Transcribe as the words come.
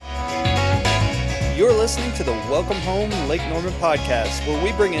You're listening to the Welcome Home Lake Norman podcast, where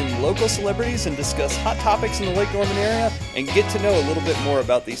we bring in local celebrities and discuss hot topics in the Lake Norman area and get to know a little bit more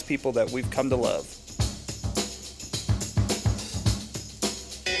about these people that we've come to love.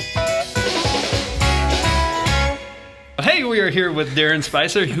 Hey, we are here with Darren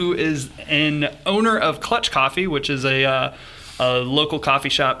Spicer, who is an owner of Clutch Coffee, which is a local coffee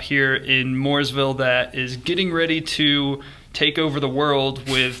shop here in Mooresville that is getting ready to take over the world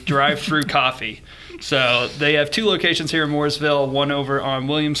with drive-through coffee. So they have two locations here in Mooresville, one over on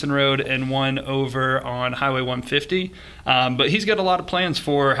Williamson Road and one over on Highway 150. But he's got a lot of plans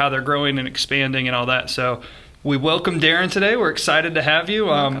for how they're growing and expanding and all that. So we welcome Darren today. We're excited to have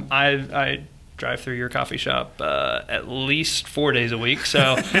you. I drive through your coffee shop at least 4 days a week,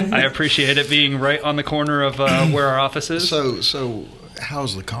 so I appreciate it being right on the corner of where our office is. So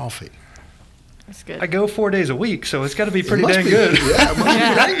how's the coffee? That's good. I go 4 days a week, so it's got to be pretty dang good. Yeah, it must be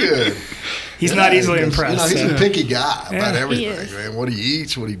dang good. He's not easily impressed. He's a picky guy about everything, he is. man. What he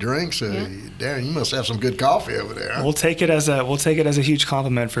eats, what he drinks. Darren, you must have some good coffee over there. Huh? We'll take it as a huge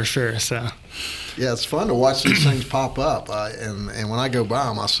compliment for sure. So. Yeah, it's fun to watch these things pop up. And when I go by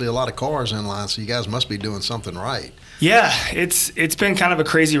them, I see a lot of cars in line, so you guys must be doing something right. Yeah, it's been kind of a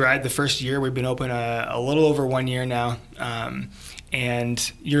crazy ride. The first year, we've been open a little over 1 year now.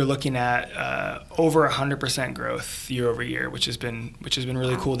 And you're looking at over 100% growth year over year, which has been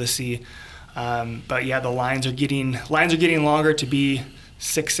really cool to see. But yeah, the lines are getting longer to be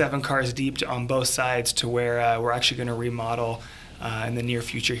 6-7 cars deep on both sides, to where we're actually going to remodel in the near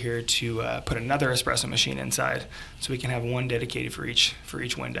future here to put another espresso machine inside, so we can have one dedicated for each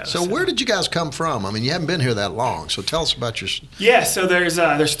window. So where did you guys come from? I mean, you haven't been here that long, so tell us about your. Yeah, so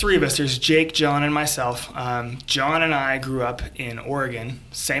there's three of us. There's Jake, John, and myself. John and I grew up in Oregon,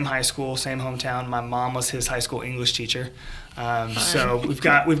 same high school, same hometown. My mom was his high school English teacher. So we've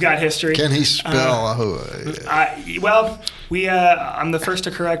got history. Can he spell? I'm the first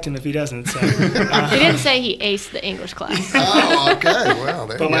to correct him if he doesn't. So. He didn't say he aced the English class. Oh, okay. Well,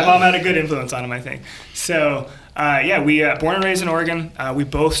 there but my mom had a good influence on him, I think. So, we born and raised in Oregon. We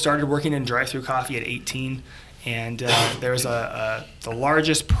both started working in drive-through coffee at 18, and there's the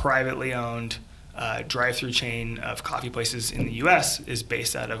largest privately owned drive-through chain of coffee places in the U.S. is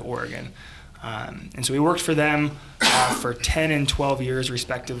based out of Oregon. And so we worked for them for 10 and 12 years,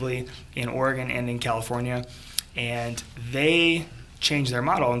 respectively, in Oregon and in California. And they changed their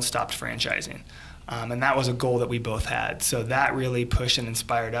model and stopped franchising. And that was a goal that we both had. So that really pushed and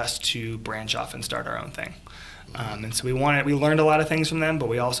inspired us to branch off and start our own thing. And so we learned a lot of things from them, but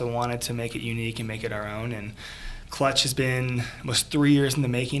we also wanted to make it unique and make it our own. And Clutch has been almost 3 years in the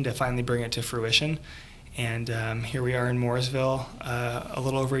making to finally bring it to fruition. And here we are in Mooresville, a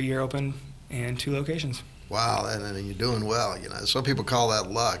little over a year open, and 2 locations. Wow, and you're doing well. You know, some people call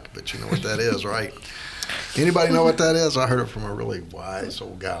that luck, but you know what that is, right? Anybody know what that is? I heard it from a really wise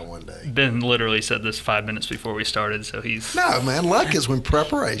old guy one day. Ben literally said this 5 minutes before we started, so he's... No, man, luck is when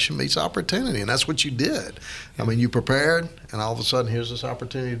preparation meets opportunity, and that's what you did. I mean, you prepared, and all of a sudden, here's this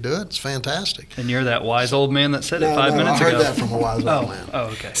opportunity to do it. It's fantastic. And you're that wise old man that said it 5 minutes ago. I heard that from a wise old man. Oh,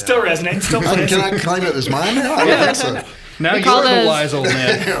 okay. Still resonates. Still plays. Can I claim it as mine now? I don't think so. Now We call you're the those- wise old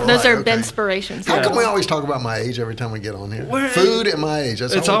man. Those are okay. inspirations. How come we always talk about my age every time we get on here? We're- Food and my age.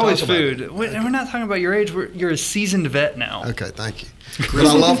 That's It's all we always talk about. food. We're not talking about your age. You're a seasoned vet now. Okay, thank you. But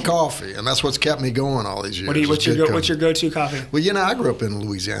I love coffee, and that's what's kept me going all these years. What's your go-to coffee? Well, you know, I grew up in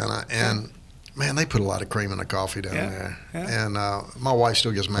Louisiana, and man, they put a lot of cream in the coffee down there. Yeah. And my wife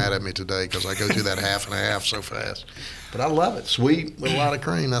still gets mad at me today because I go through that half and a half so fast. But I love it. Sweet with a lot of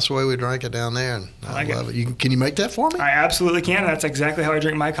cream. That's the way we drank it down there, and I love it. Can you make that for me? I absolutely can. That's exactly how I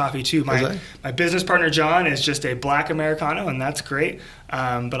drink my coffee too. My business partner John is just a black Americano, and that's great.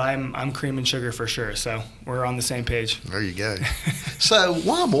 But I'm cream and sugar for sure. So we're on the same page. There you go. So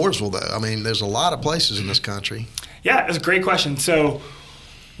why Mooresville though? I mean, there's a lot of places in this country. Yeah, it's a great question. So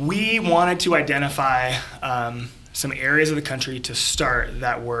we wanted to identify some areas of the country to start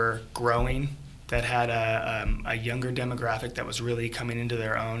that were growing, that had a younger demographic that was really coming into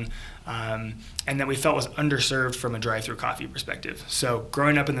their own, and that we felt was underserved from a drive-through coffee perspective. So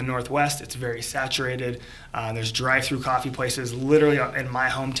growing up in the Northwest, it's very saturated. There's drive-through coffee places literally in my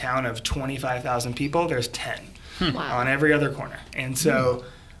hometown of 25,000 people, there's 10 on every other corner. And so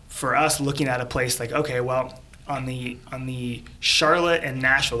for us looking at a place like, okay, well, on the Charlotte and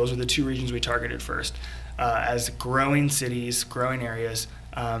Nashville, those are the 2 regions we targeted first, as growing cities, growing areas,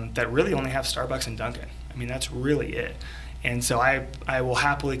 that really only have Starbucks and Dunkin'. I mean, that's really it. And so I will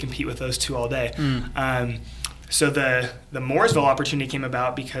happily compete with those 2 all day. So the Mooresville opportunity came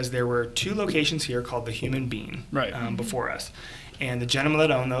about because there were 2 locations here called the Human Bean before us. And the gentleman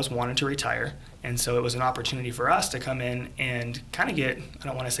that owned those wanted to retire. And so it was an opportunity for us to come in and kind of get, I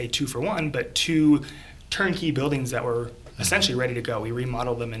don't want to say 2 for 1, but 2 turnkey buildings that were essentially ready to go. We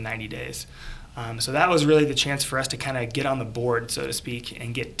remodeled them in 90 days. So that was really the chance for us to kind of get on the board, so to speak,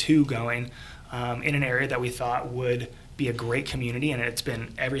 and get 2 going in an area that we thought would be a great community, and it's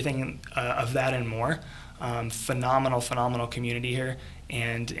been everything of that and more. Phenomenal community here,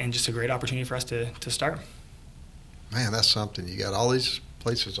 and just a great opportunity for us to start. Man, that's something. You got all these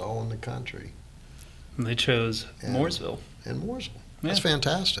places all in the country. And they chose Mooresville. And Mooresville. That's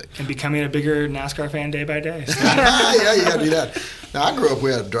fantastic. And becoming a bigger NASCAR fan day by day. So. Yeah, you got to do that. Now, I grew up,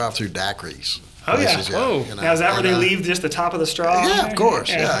 we had to drive through dacqueries. Oh, places, yeah. Oh. You know, Now, is that where they leave just the top of the straw? Yeah, of course.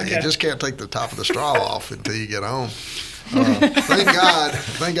 Yeah, Okay. You just can't take the top of the straw off until you get home. Thank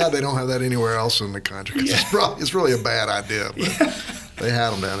God they don't have that anywhere else in the country. 'Cause it's really a bad idea. But they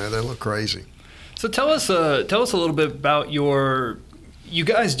had them down there. They look crazy. So tell us a little bit about you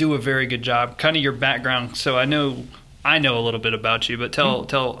guys do a very good job, kind of your background. So I know a little bit about you, but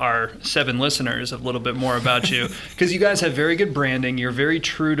tell our 7 listeners a little bit more about you, because you guys have very good branding. You're very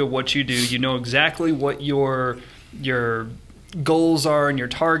true to what you do. You know exactly what your goals are and your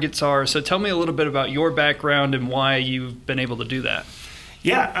targets are. So tell me a little bit about your background and why you've been able to do that.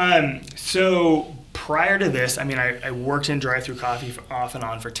 Yeah. So prior to this, I mean, I worked in drive-through coffee off and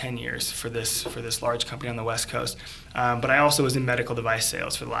on for 10 years for this large company on the West Coast. But I also was in medical device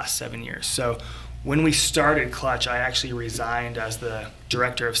sales for the last 7 years. So when we started Clutch, I actually resigned as the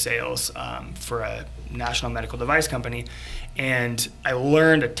director of sales for a national medical device company. And I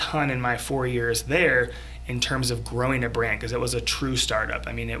learned a ton in my 4 years there in terms of growing a brand, because it was a true startup.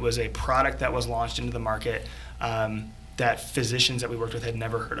 I mean, it was a product that was launched into the market that physicians that we worked with had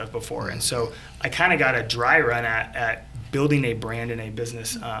never heard of before. And so I kind of got a dry run at building a brand and a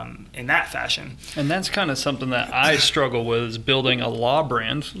business in that fashion. And that's kind of something that I struggle with, is building a law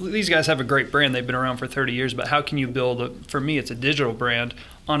brand. These guys have a great brand. They've been around for 30 years, but how can you build, for me, it's a digital brand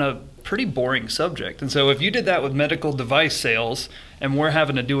on a pretty boring subject. And so if you did that with medical device sales and we're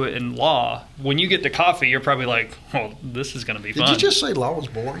having to do it in law, when you get to coffee, you're probably like, oh, this is going to be fun. Did you just say law was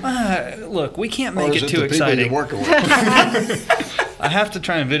boring? Look, we can't Or make is it it too the people exciting. you're working with? I have to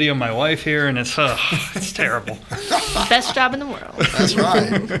try and video my wife here, and it's terrible. Best job in the world. That's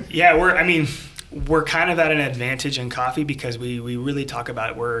right. Yeah, we're kind of at an advantage in coffee because we really talk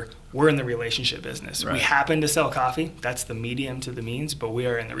about it. We're in the relationship business. Right. We happen to sell coffee. That's the medium to the means, but we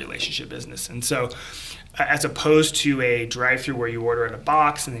are in the relationship business. And so as opposed to a drive-through where you order in a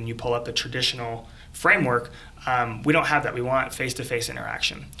box and then you pull up the traditional framework, we don't have that. We want face-to-face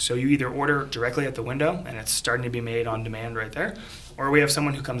interaction. So you either order directly at the window and it's starting to be made on demand right there, or we have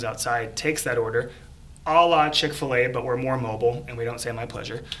someone who comes outside, takes that order, a la Chick-fil-A, but we're more mobile, and we don't say my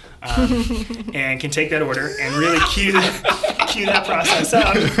pleasure, and can take that order and really cue that process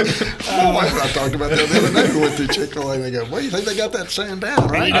up. My wife and I talked about that the other day. We went through Chick-fil-A and they go, well, you think they got that saying down,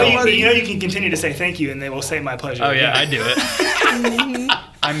 right? You can continue to say thank you, and they will say my pleasure. Oh, yeah, I do it.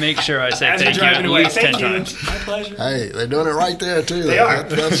 I make sure I say As thank you're you at driving away, least thank 10 you. times. My pleasure. Hey, they're doing it right there, too. They are.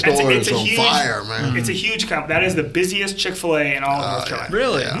 That store It's is a on huge- fire, man. It's a huge that is the busiest Chick-fil-A in all of North Carolina.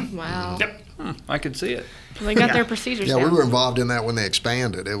 Really? Yeah. Wow. Yep. I could see it. They got Yeah. their procedures Yeah, we down. were involved in that when they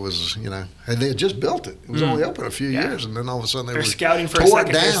expanded. It was, and they had just built it. It was only open a few Yeah. years, and then all of a sudden They're were scouting for a tore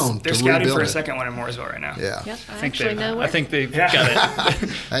it second. down They're to scouting rebuild for a it. second one in Mooresville right now. Yeah. Yep, I I think actually know I where. think they've Yeah. got it.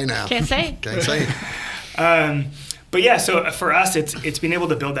 Hey, now. Can't say. Can't say it. But yeah, so for us, it's being able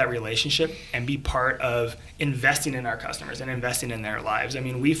to build that relationship and be part of investing in our customers and investing in their lives. I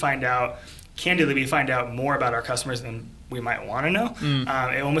mean, we find out more about our customers than we might want to know.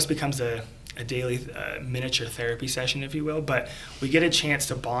 It almost becomes a daily miniature therapy session, if you will, but we get a chance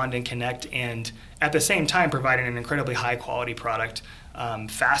to bond and connect, and at the same time providing an incredibly high quality product,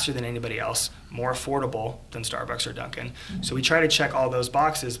 faster than anybody else, more affordable than Starbucks or Dunkin'. So we try to check all those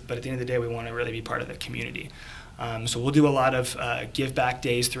boxes, but at the end of the day, we want to really be part of the community. So we'll do a lot of give back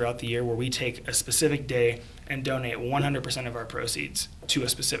days throughout the year where we take a specific day and donate 100% of our proceeds to a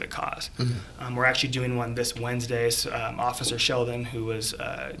specific cause. We're actually doing one this Wednesday. So, Officer Sheldon, who was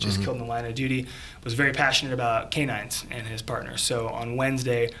just killed in the line of duty, was very passionate about canines and his partners. So on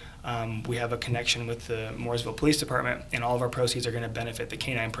Wednesday, we have a connection with the Mooresville Police Department, and all of our proceeds are going to benefit the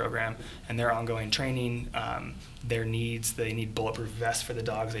canine program and their ongoing training, their needs. They need bulletproof vests for the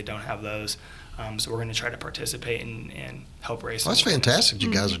dogs. They don't have those. So we're going to try to participate and help raise. Well, that's fantastic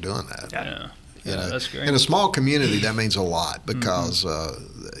you guys are doing that. Yeah. Yeah, that's great. In a small community, that means a lot because,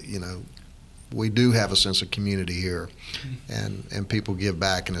 we do have a sense of community here, and people give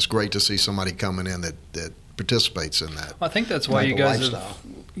back, and it's great to see somebody coming in that participates in that. I think that's why type of lifestyle.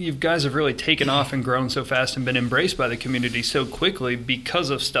 you guys have really taken off and grown so fast and been embraced by the community so quickly because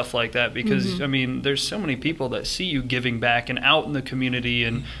of stuff like that. Because I mean, there's so many people that see you giving back and out in the community,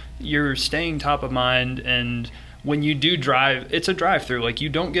 and you're staying top of mind. And when you do drive, it's a drive-through. Like, you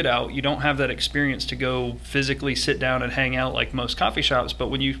don't get out, you don't have that experience to go physically sit down and hang out like most coffee shops. But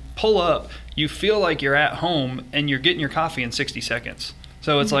when you pull up, you feel like you're at home and you're getting your coffee in 60 seconds.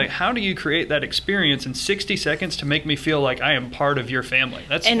 So it's like, how do you create that experience in 60 seconds to make me feel like I am part of your family?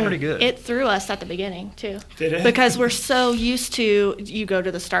 That's pretty good. It threw us at the beginning, too. Did it? Because we're so used to, you go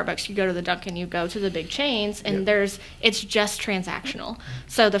to the Starbucks, you go to the Dunkin', you go to the big chains, and it's just transactional.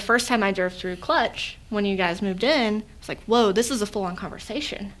 So the first time I drove through Clutch, when you guys moved in, it's like, whoa, this is a full-on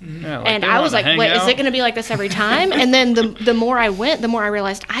conversation. Yeah, like and they I was wanna like, wait, hang is it out? going to be like this every time? And then the more I went, the more I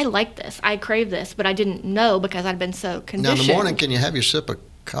realized I like this. I crave this, but I didn't know because I'd been so Now, conditioned. in the morning, can you have your sip of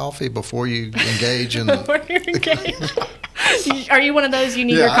coffee before you engage in? Before you engage. Are you one of those, you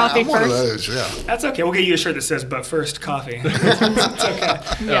need your coffee I'm first? one of those. Yeah. That's okay. We'll get you a shirt that says "But first, coffee." It's okay.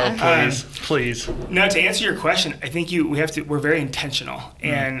 Yeah. Oh, please. No, to answer your question, I think we're very intentional,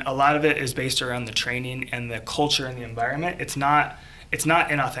 and a lot of it is based around the training and the culture and the environment. It's not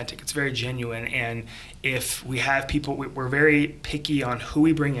inauthentic. It's very genuine, and if we have people, we're very picky on who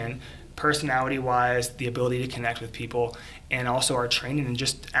we bring in, personality-wise, the ability to connect with people, and also our training. And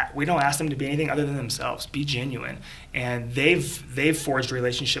just we don't ask them to be anything other than themselves. Be genuine, and they've forged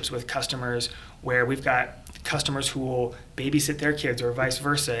relationships with customers where we've got customers who will babysit their kids or vice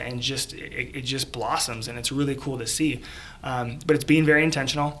versa, and it just blossoms, and it's really cool to see. But it's being very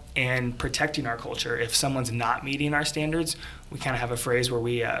intentional and protecting our culture. If someone's not meeting our standards, we kind of have a phrase where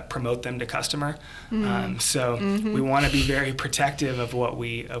we promote them to customer. We want to be very protective of what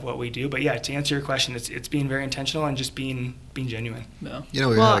we do. But yeah, to answer your question, it's being very intentional and just being genuine. No. You know,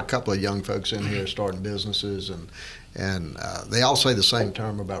 we've had a couple of young folks in here starting businesses, and they all say the same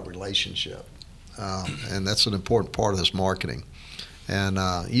term about relationship. And that's an important part of this marketing. And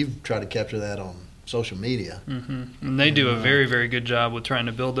you've tried to capture that on social media. And they do a very, very good job with trying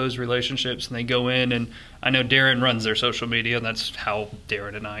to build those relationships. And they go in, and I know Darren runs their social media, and that's how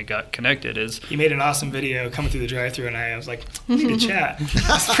Darren and I got connected. He made an awesome video coming through the drive-thru, and I was like, we need to chat.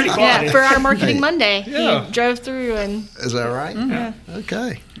 That's pretty quality. Yeah, for our Marketing Monday. Yeah. He drove through and... Is that right? Yeah.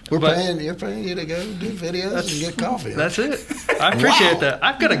 Okay. You're paying you to go do videos and get coffee. That's it. I appreciate that.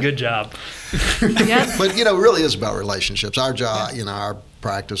 I've got a good job. Yep. But, it really is about relationships. Our job, our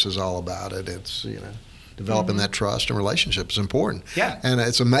practice is all about it. It's, developing that trust and relationship is important. Yeah. And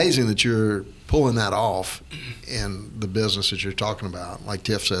it's amazing that you're pulling that off in the business that you're talking about. Like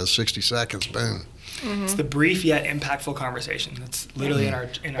Tiff says, 60 seconds, boom. It's the brief yet impactful conversation. That's literally in our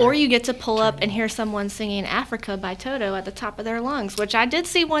Or you get to pull up and hear someone singing Africa by Toto at the top of their lungs, which I did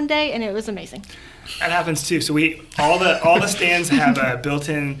see one day, and it was amazing. That happens too. So all the stands have a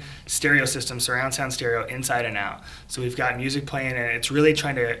built-in stereo system, surround sound stereo, inside and out. So we've got music playing, and it's really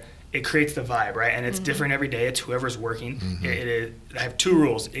it creates the vibe, right? And it's different every day. It's whoever's working. I have two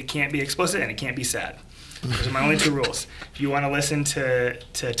rules. It can't be explicit and it can't be sad. Those are my only two rules. If you want to listen to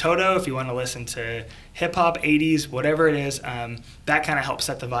Toto, if you want to listen to hip-hop, 80s, whatever it is, that kind of helps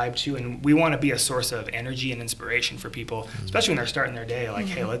set the vibe too. And we want to be a source of energy and inspiration for people, especially when they're starting their day. Like,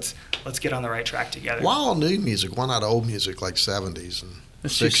 hey, let's get on the right track together. Why all new music? Why not old music like 70s and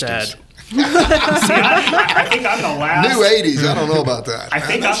It's 60s? too sad. See, I think I'm the last. New 80s, I don't know about that. I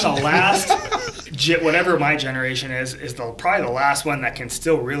think I'm the last, whatever my generation is probably the last one that can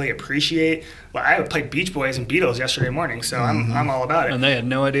still really appreciate. Well, I played Beach Boys and Beatles yesterday morning, so I'm all about it. And they had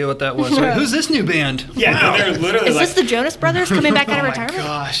no idea what that was. Like, who's this new band? Yeah, no, they're literally Is this the Jonas Brothers coming back out of oh retirement? my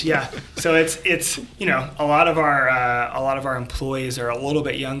gosh, yeah. So it's a lot of our employees are a little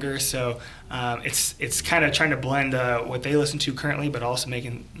bit younger, so it's kind of trying to blend what they listen to currently, but also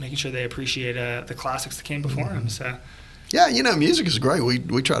making sure they appreciate the classics that came before them. So. Yeah, music is great.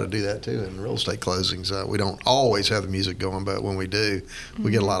 We try to do that too in real estate closings. We don't always have the music going, but when we do,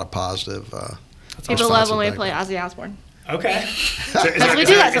 we get a lot of positive. People love when we play Ozzy Osbourne. Okay. So is we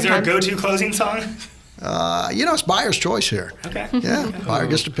do that there a sometimes. go-to closing song? It's buyer's choice here. Okay. Yeah, buyer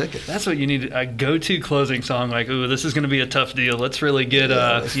gets to pick it. That's what you need, a go-to closing song. Like, ooh, this is going to be a tough deal. Let's really get,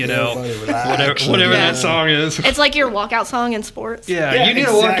 whatever that song is. It's like your walkout song in sports. Yeah, you need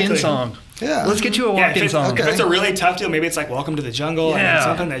a walk-in exactly. song. Yeah. Let's get you a walk-in song. If it's a really tough deal, maybe it's like "Welcome to the Jungle" and Yeah.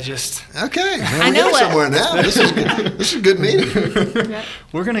 something that just. Okay, well, I we're know getting what- somewhere now. This is good. This is a good meeting.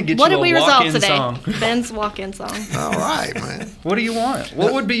 We're going to get What you did a we resolve walk-in today? song. Ben's walk-in song. All right, man. What do you want?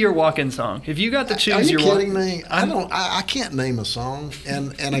 What would be your walk-in song? If you got to choose Are you your kidding me? I can't name a song,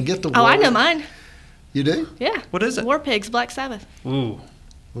 and I get the. Oh, I word. know mine. You do? Yeah. What is it? War Pigs, Black Sabbath. Ooh.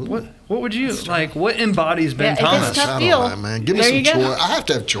 What would you like? What embodies Ben Yeah, if it's Thomas? tough I deal. don't know, man. Give me There some you go. choice. I have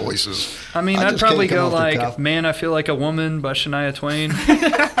to have choices. I mean, I'd just probably can't come go off the like cuff. "Man, I Feel Like a Woman" by Shania Twain.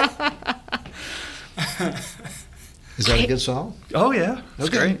 Is that a good song? Oh yeah, it's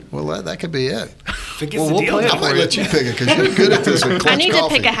great. Well, that could be it. If it gets Well, the we'll deal play it done. I might let you pick it because you're good at this. At Clutch I need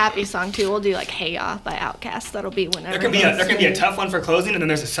Coffee. to pick a happy song too. We'll do like "Hey Ya" by Outkast. That'll be whenever. There can be a tough one for closing, and then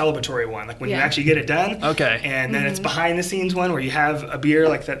there's a celebratory one, like when you Yeah. actually get it done. Okay. And then it's behind the scenes one where you have a beer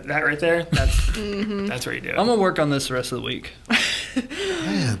like that right there. That's where you do it. I'm gonna work on this the rest of the week.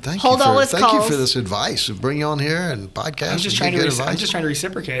 Man, thank Hold you all for his thank you calls. for this advice. Bring you on here and podcast. I'm just and trying to get advice.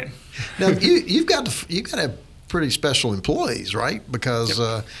 reciprocate. Now you've got to have pretty special employees, right? Because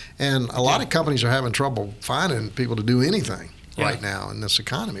and a lot of companies are having trouble finding people to do anything right now in this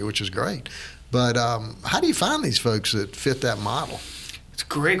economy, which is great. But how do you find these folks that fit that model? It's a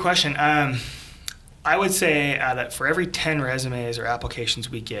great question. I would say that for every 10 resumes or applications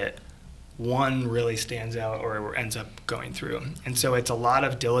we get, one really stands out or ends up going through. And so it's a lot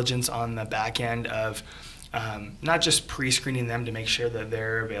of diligence on the back end of not just pre-screening them to make sure that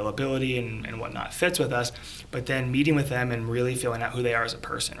their availability and whatnot fits with us, but then meeting with them and really feeling out who they are as a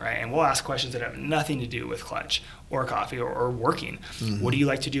person, right? And we'll ask questions that have nothing to do with Clutch or coffee or working. Mm-hmm. What do you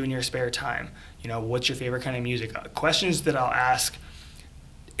like to do in your spare time? What's your favorite kind of music? Questions that I'll ask,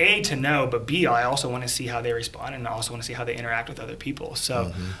 A, to know, but B, I also want to see how they respond and I also want to see how they interact with other people.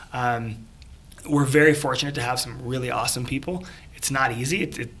 So we're very fortunate to have some really awesome people. It's not easy.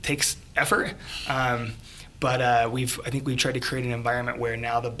 It takes effort. But I think we've tried to create an environment where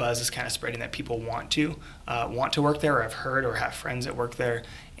now the buzz is kind of spreading that people want to work there, or have heard or have friends that work there,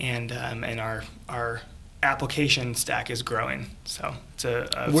 and our application stack is growing. So it's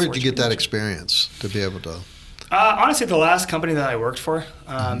a Where did you get that fortunate- experience to be able to? Honestly, the last company that I worked for,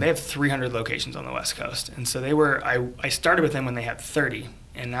 they have 300 locations on the West Coast, and so I started with them when they had 30,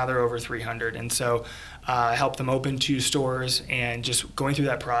 and now they're over 300, and so I helped them open 2 stores, and just going through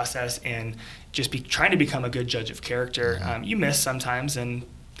that process and just trying to become a good judge of character. You miss sometimes, and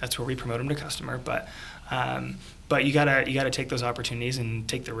that's where we promote them to customer, but you gotta take those opportunities and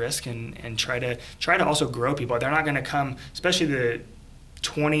take the risk and try to also grow people. They're not going to come, especially the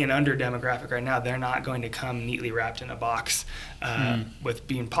 20 and under demographic right now, they're not going to come neatly wrapped in a box with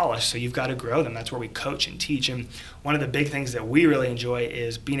being polished. So you've got to grow them. That's where we coach and teach. And one of the big things that we really enjoy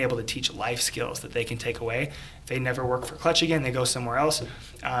is being able to teach life skills that they can take away. If they never work for Clutch again, they go somewhere else.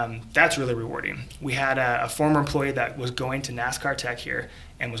 That's really rewarding. We had a former employee that was going to NASCAR Tech here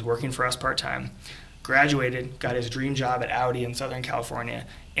and was working for us part-time, graduated, got his dream job at Audi in Southern California,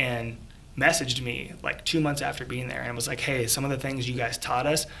 and messaged me like 2 months after being there and was like, hey, some of the things you guys taught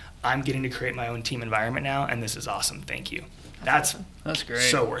us, I'm getting to create my own team environment now, and this is awesome. Thank you. That's great.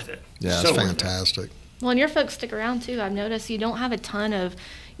 So worth it. Yeah, so it's worth it. fantastic. Well, and your folks stick around too. I've noticed you don't have a ton of.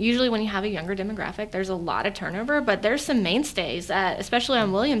 Usually, when you have a younger demographic, there's a lot of turnover, but there's some mainstays that, especially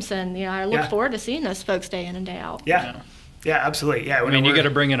on Williamson. I look Yeah. forward to seeing those folks day in and day out. Yeah, absolutely. Yeah, I mean, you got to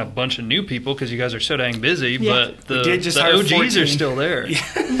bring in a bunch of new people because you guys are so dang busy, Yeah. but We the did just the hire OGs 14. are still there.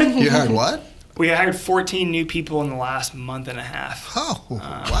 You hired what? We hired 14 new people in the last month and a half. Oh,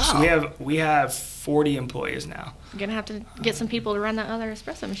 wow. So we have 40 employees now. You're gonna have to get some people to run that other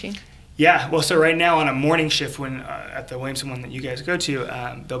espresso machine. Yeah, well, so right now on a morning shift, when at the Williamson one that you guys go to,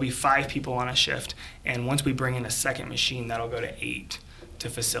 there'll be 5 people on a shift, and once we bring in a second machine, that'll go to 8 to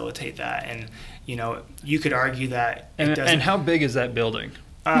facilitate that. And you could argue that it doesn't. And how big is that building?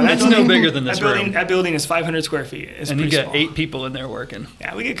 That's It's no bigger than this that building, room. That building is 500 square feet. It's And you pretty got small. 8 people in there working.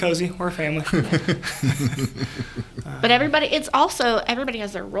 Yeah, we get cozy. We're a family. But everybody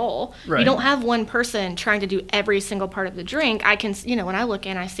has their role. Right. You don't have one person trying to do every single part of the drink. I can, when I look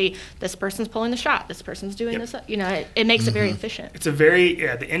in, I see this person's pulling the shot, this person's doing this. It makes it very efficient. It's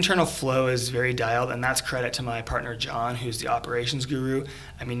the internal flow is very dialed, and that's credit to my partner John, who's the operations guru.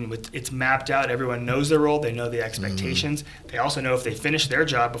 I mean, it's mapped out. Everyone knows their role. They know the expectations. They also know if they finish their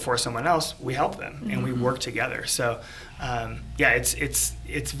job before someone else, we help them and we work together. So,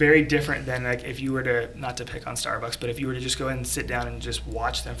 it's very different than like if you were to, not to pick on Starbucks, but if you were to just go and sit down and just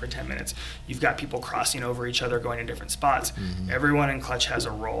watch them for 10 minutes, you've got people crossing over each other, going to different spots. Everyone in Clutch has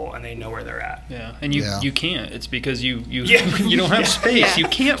a role and they know where they're at. Yeah, and you can't. It's because you Yeah. you don't have space. Yeah. You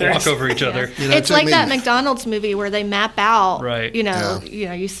can't walk over each other. You know, it It's took like me- that McDonald's movie where they map out, Right.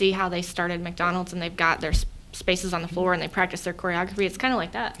 you see how they started McDonald's and they've got their spaces on the floor and they practice their choreography. It's kind of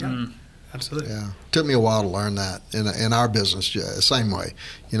like that. Absolutely. Yeah, took me a while to learn that in our business. Same way,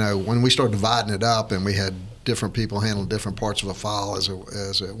 when we started dividing it up and we had different people handle different parts of a file as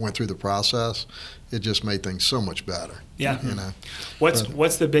it went through the process, it just made things so much better. Yeah. You know.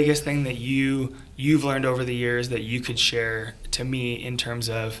 What's the biggest thing that you've learned over the years that you could share to me in terms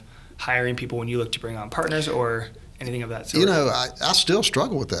of hiring people when you look to bring on partners or anything of that sort? You know, I still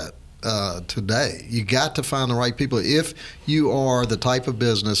struggle with that today. You got to find the right people. If you are the type of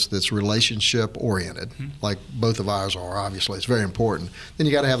business that's relationship oriented, like both of ours are, obviously, it's very important, then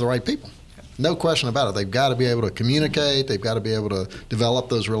you got to have the right people. No question about it. They've got to be able to communicate. They've got to be able to develop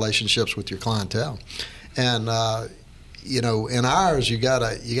those relationships with your clientele. And you know, in ours, you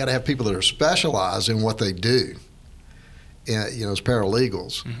gotta have people that are specialized in what they do. You know, as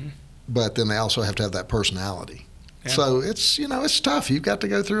paralegals, but then they also have to have that personality. Yeah. So it's tough. You've got to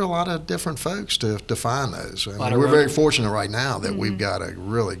go through a lot of different folks to find those. I mean, we're very fortunate right now that we've got a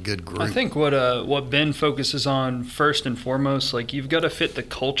really good group. I think what Ben focuses on first and foremost, like you've got to fit the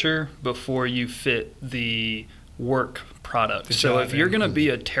culture before you fit the work product. So if you're going to be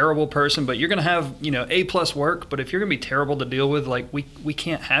a terrible person, but you're going to have, A+ work, but if you're going to be terrible to deal with, like we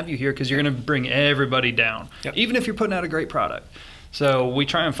can't have you here because you're going to bring everybody down, even if you're putting out a great product. So we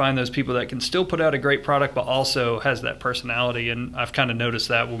try and find those people that can still put out a great product, but also has that personality. And I've kind of noticed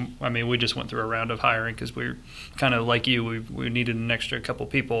that. We just went through a round of hiring because we're kind of like you. We needed an extra couple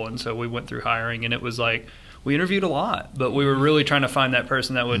people, and so we went through hiring. And it was like we interviewed a lot, but we were really trying to find that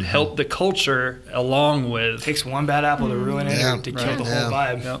person that would help the culture along with. It takes one bad apple to ruin it or to kill the whole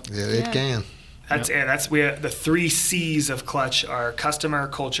vibe. Yeah, it can. That's the 3 C's of Clutch are customer,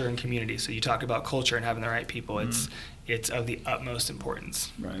 culture, and community. So you talk about culture and having the right people. It's of the utmost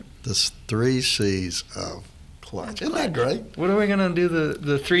importance. Right. The 3 C's of Clutch. Isn't that great? What are we going to do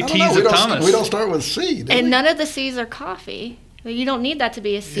the 3 T's of Thomas? We don't start with C, do we? And none of the C's are coffee. You don't need that to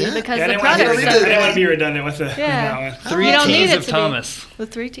be a C because the I product. I didn't want to be redundant with that one. 3 T's of Thomas. The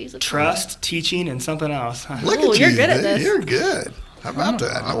 3 T's of Trust, teaching, and something else. Look at you. You're good at this. You're good. How about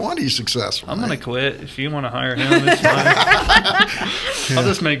that? No wonder you're successful. I'm going to quit. If you want to hire him, it's fine. I'll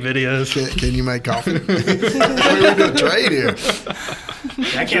just make videos. Can you make coffee? We're doing a trade here.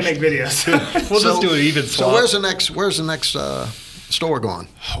 I can't make videos. We'll just do an even swap. So where's the next store going?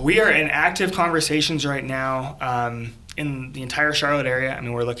 We are in active conversations right now in the entire Charlotte area. I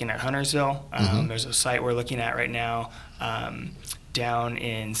mean, we're looking at Huntersville. There's a site we're looking at right now down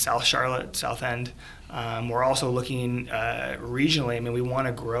in South Charlotte, South End. We're also looking regionally. I mean, we want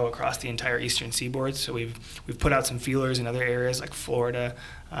to grow across the entire eastern seaboard. So we've put out some feelers in other areas like Florida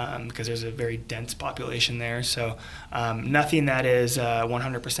because there's a very dense population there. So nothing that is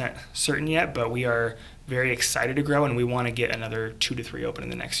 100% certain yet, but we are very excited to grow, and we want to get another 2 to 3 open in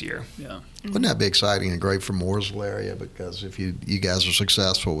the next year. Yeah. Wouldn't that be exciting and great for Mooresville area? Because if you guys are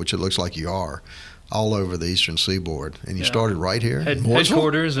successful, which it looks like you are, all over the eastern seaboard, and you started right here,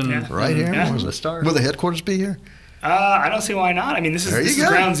 headquarters, and right here. The start. Will the headquarters be here? I don't see why not. I mean, this is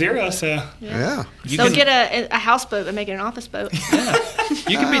ground zero, so yeah. So get a houseboat and make it an office boat. Yeah,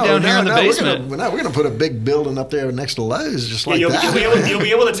 you can be down here in the basement. We're going to put a big building up there next to Lowe's, just like that. You'll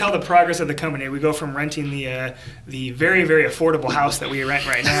be able to tell the progress of the company. We go from renting the very, very affordable house that we rent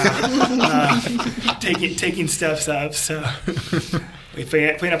right now, taking steps up. So. If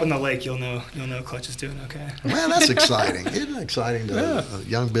we clean up on the lake, you'll know Clutch is doing okay. Man, that's exciting. Isn't it exciting to a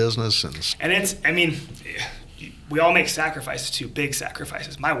young business? And it's, I mean, we all make sacrifices too, big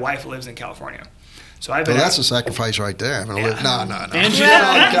sacrifices. My wife lives in California. So I've been that's a sacrifice right there. No. And she's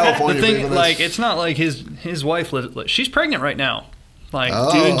not in California. The thing, it's not like his wife lives. She's pregnant right now.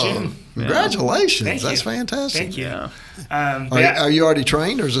 Due in June. Congratulations. Thank That's you. fantastic. Thank you. Yeah. Are you already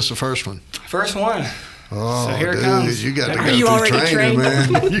trained, or is this the first one? First one. Oh, so here dude, it comes. you got to go through training,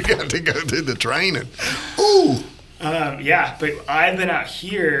 man. You got to go through the training. Ooh. But I've been out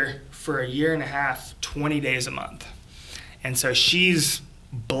here for 1.5 years, 20 days a month. And so she's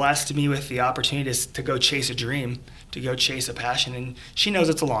blessed me with the opportunity to go chase a dream, to go chase a passion. And she knows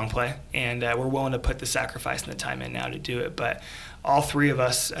it's a long play, and we're willing to put the sacrifice and the time in now to do it. But all 3 of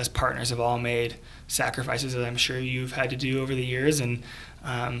us as partners have all made sacrifices that I'm sure you've had to do over the years. And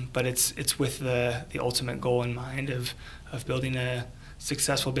but it's with the ultimate goal in mind of building a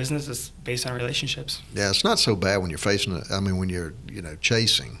successful business that's based on relationships. Yeah, it's not so bad when you're when you're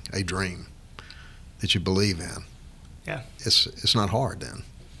chasing a dream that you believe in. Yeah, it's not hard then.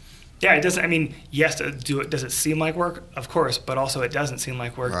 Yeah, it doesn't. I mean, yes, does it seem like work? Of course, but also it doesn't seem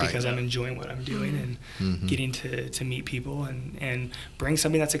like work because I'm enjoying what I'm doing and getting to meet people and bring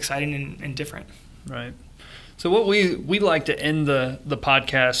something that's exciting and different. Right. So what we like to end the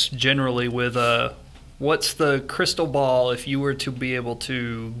podcast generally with what's the crystal ball if you were to be able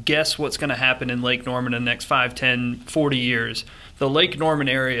to guess what's going to happen in Lake Norman in the next 5, 10, 40 years? The Lake Norman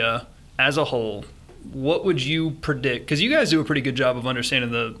area as a whole, what would you predict? Because you guys do a pretty good job of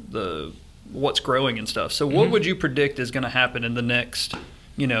understanding the what's growing and stuff. So what would you predict is going to happen in the next,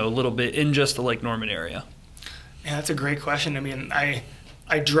 little bit in just the Lake Norman area? Yeah, that's a great question. I mean,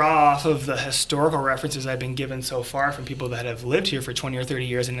 I draw off of the historical references I've been given so far from people that have lived here for 20 or 30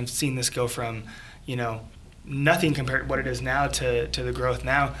 years and have seen this go from, nothing compared to what it is now to the growth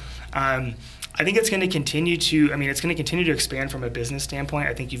now. I think it's going to continue to expand from a business standpoint.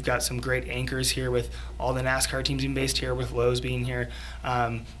 I think you've got some great anchors here with all the NASCAR teams being based here, with Lowe's being here.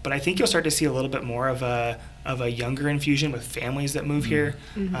 But I think you'll start to see a little bit more of a younger infusion with families that move here.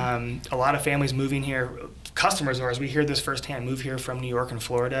 A lot of families moving here, customers of ours, we hear this firsthand, move here from New York and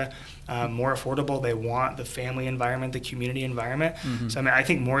Florida, more affordable. They want the family environment, the community environment. So I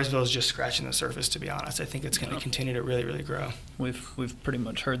think Mooresville is just scratching the surface, to be honest. I think it's going to continue to really, really grow. We've pretty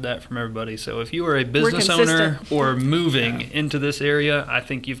much heard that from everybody. So if you are a business owner or moving into this area, I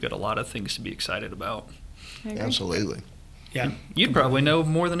think you've got a lot of things to be excited about. Absolutely. Yeah. You'd probably know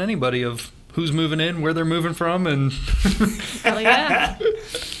more than anybody of who's moving in, where they're moving from, and Hell yeah.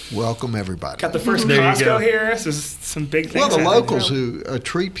 Welcome everybody. Got the first There you Costco go. here. So some big things. Well, the happening. locals who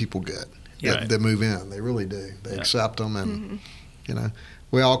treat people good Yeah. that move in, they really do. They Yeah. accept them, and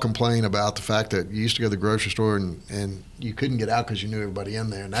we all complain about the fact that you used to go to the grocery store and you couldn't get out because you knew everybody in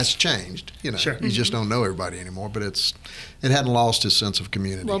there, and that's changed. Sure. You just don't know everybody anymore, but it hadn't lost its sense of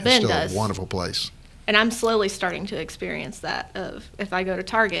community. Well, It's Ben still does. a wonderful place. And I'm slowly starting to experience that of if I go to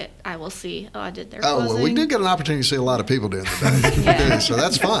Target, I will see, I did their Oh, closing. well, we did get an opportunity to see a lot of people during the day. Yeah. So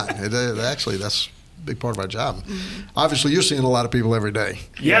that's fine. Actually, that's a big part of our job. Obviously, you're seeing a lot of people every day.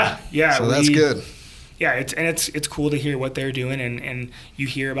 Yeah. So that's good. Yeah, it's cool to hear what they're doing, and you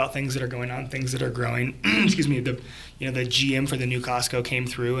hear about things that are going on, things that are growing. Excuse me. The GM for the new Costco came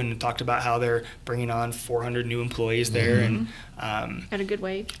through and talked about how they're bringing on 400 new employees there, and At a good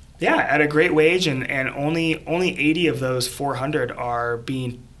wage. yeah, at a great wage, and only 80 of those 400 are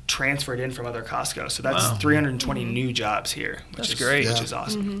being transferred in from other Costco. So that's Wow. 320 new jobs here, which That's is great. which Yeah. is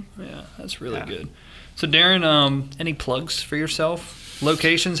awesome. yeah, that's really Yeah. good. So Darren, any plugs for yourself?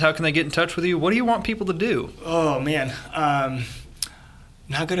 Locations? How can they get in touch with you? What do you want people to do? Oh man,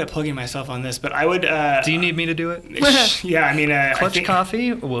 not good at plugging myself on this, but I would. Do you need me to do it? Yeah, I mean, I Clutch think,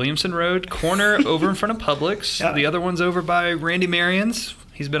 Coffee, Williamson Road, corner over in front of Publix. Yeah. The other one's over by Randy Marion's.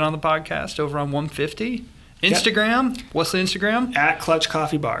 He's been on the podcast over on 150. Instagram. What's the Instagram? at Clutch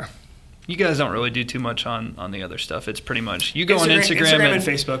Coffee Bar. You guys don't really do too much on the other stuff. It's pretty much you go on Instagram and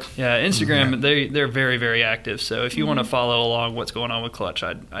Facebook. Yeah, Instagram. They're very, very active. So if you want to follow along what's going on with Clutch,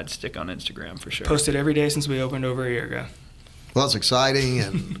 I'd stick on Instagram for sure. Posted every day since we opened over a year ago. Well, it's exciting,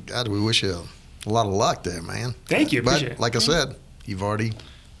 and God, we wish you a lot of luck there, man. Thank you, But appreciate it. like I said, you've already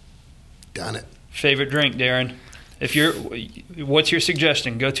done it. Favorite drink, Darren? What's your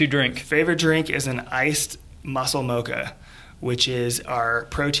suggestion? Go-to drink. Favorite drink is an iced muscle mocha, which is our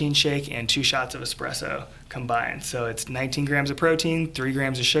protein shake and 2 shots of espresso combined. So it's 19 grams of protein, 3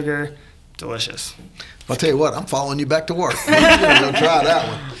 grams of sugar. Delicious. I'll tell you what, I'm following you back to work. I'm going to try that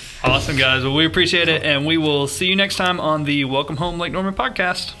one. Awesome, guys. Well, we appreciate it, and we will see you next time on the Welcome Home Lake Norman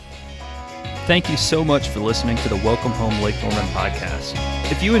podcast. Thank you so much for listening to the Welcome Home Lake Norman podcast.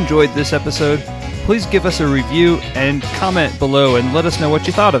 If you enjoyed this episode, please give us a review and comment below and let us know what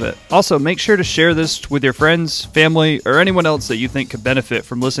you thought of it. Also, make sure to share this with your friends, family, or anyone else that you think could benefit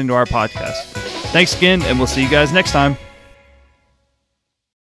from listening to our podcast. Thanks again, and we'll see you guys next time.